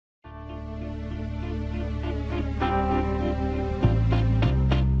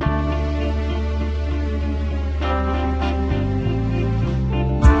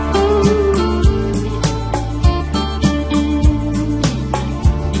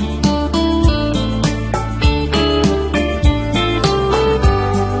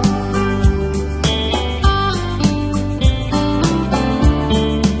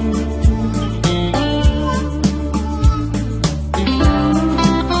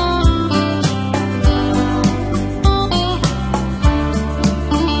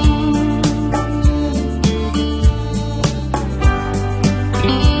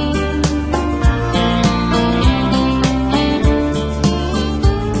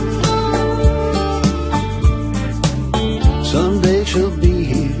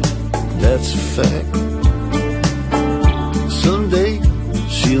that's a fact. Someday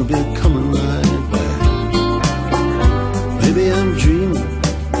she'll be coming right back. Maybe I'm dreaming,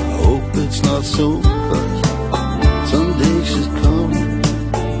 I hope it's not so, 'cause someday she's coming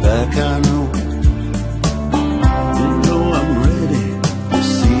back, I know. You know I'm ready to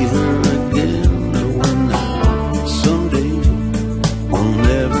see her again, when someday will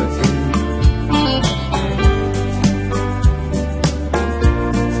never end.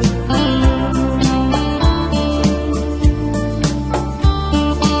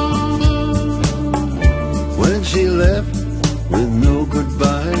 When she left with no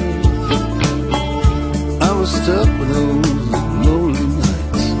goodbye, I was stuck with those lonely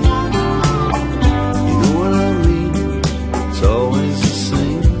nights. You know what I mean? It's always the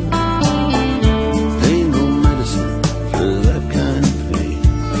same. Ain't no medicine for that kind of pain.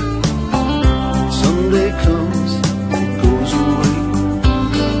 Someday comes and goes away,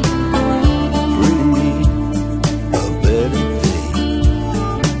 bring me a better day.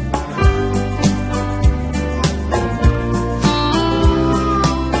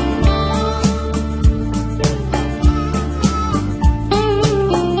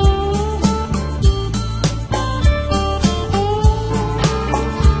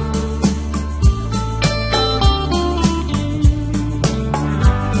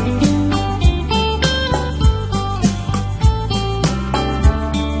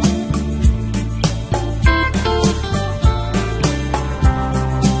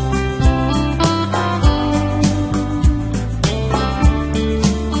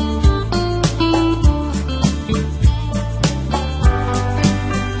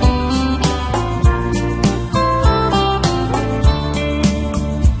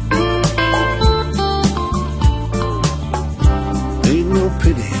 Ain't no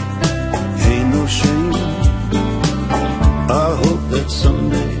pity, ain't no shame. I hope that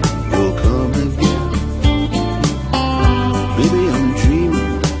someday you'll come again. Maybe I'm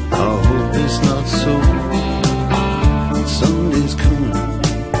dreaming, I hope it's not so. Someday's coming,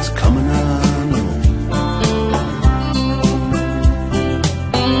 it's coming, I know.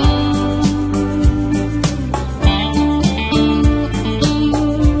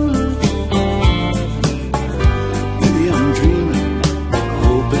 Maybe I'm dreaming,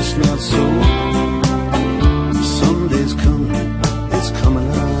 hope it's not so. Someday's coming, it's coming,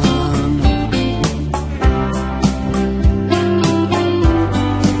 I know.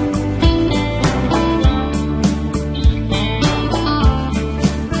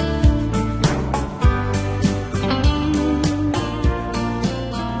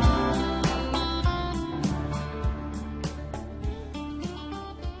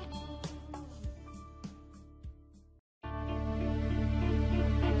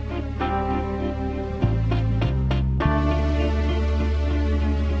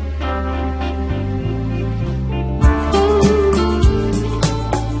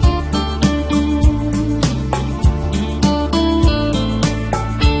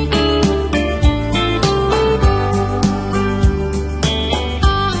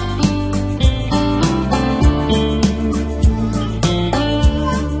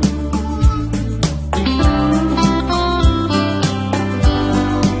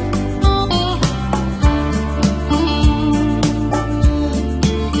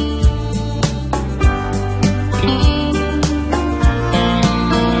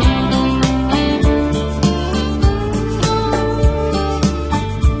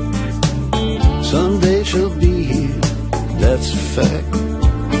 Someday she'll be here, that's a fact.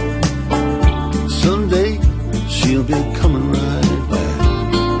 Someday she'll be coming right back.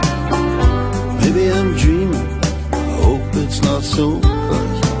 Maybe I'm dreaming, I hope it's not so,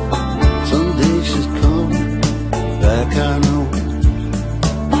 'cause someday she's coming back, I know.